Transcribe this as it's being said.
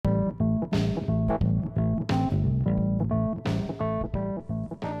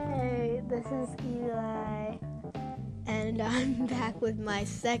And I'm back with my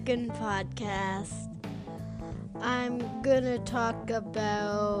second podcast. I'm gonna talk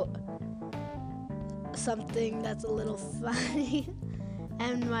about something that's a little funny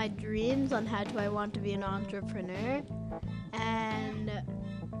and my dreams on how do I want to be an entrepreneur and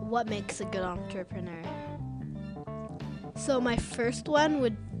what makes a good entrepreneur. So my first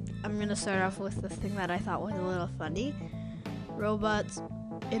one I'm gonna start off with the thing that I thought was a little funny. Robots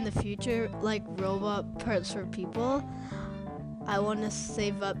in the future, like robot parts for people. I want to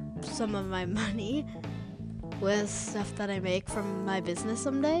save up some of my money with stuff that I make from my business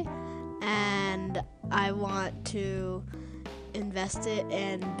someday, and I want to invest it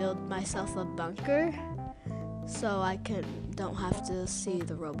and build myself a bunker so I don't have to see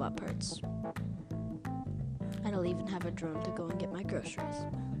the robot parts. And I'll even have a drone to go and get my groceries.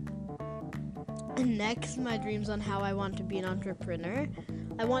 And next, my dreams on how I want to be an entrepreneur.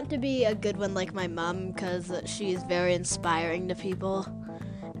 I want to be a good one like my mom because she's very inspiring to people.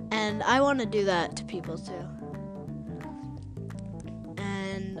 And I want to do that to people too.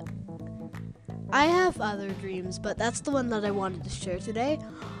 And I have other dreams, but that's the one that I wanted to share today.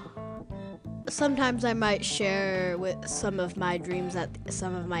 Sometimes I might share with some of my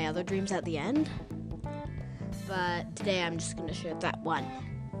other dreams at the end. But today I'm just going to share that one.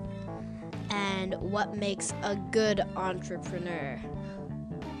 And what makes a good entrepreneur?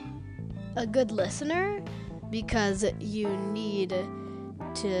 A good listener, because you need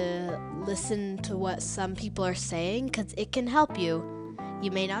to listen to what some people are saying because it can help you. You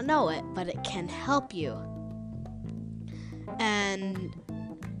may not know it, but it can help you. And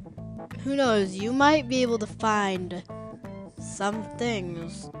who knows, you might be able to find some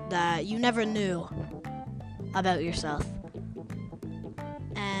things that you never knew about yourself.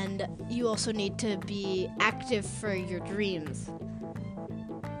 And you also need to be active for your dreams.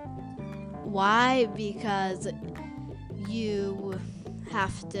 Why? Because you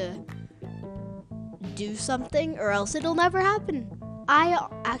have to do something or else it'll never happen. I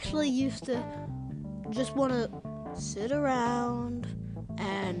actually used to just want to sit around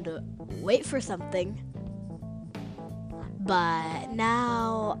and wait for something. But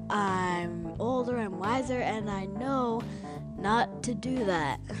now I'm older and wiser and I know not to do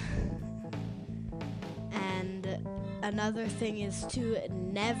that. And another thing is to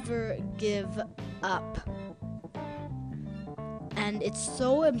never give up. And it's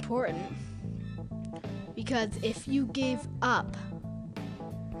so important because if you gave up,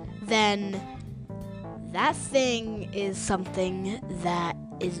 then that thing is something that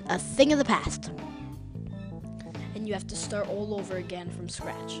is a thing of the past. And you have to start all over again from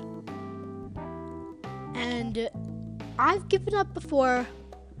scratch. And I've given up before.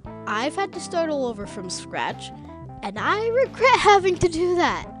 I've had to start all over from scratch, and I regret having to do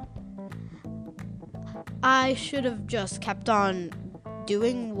that. I should have just kept on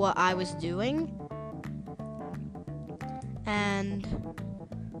doing what I was doing and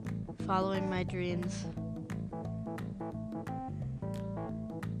following my dreams.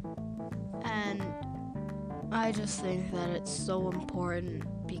 And I just think that it's so important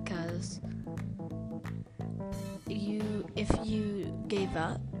because if you gave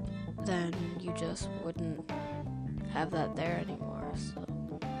up, then you just wouldn't have that there anymore. So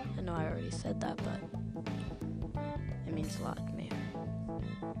I know I already said that, but it means a lot to me.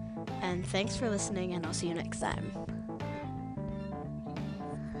 And thanks for listening, and I'll see you next time.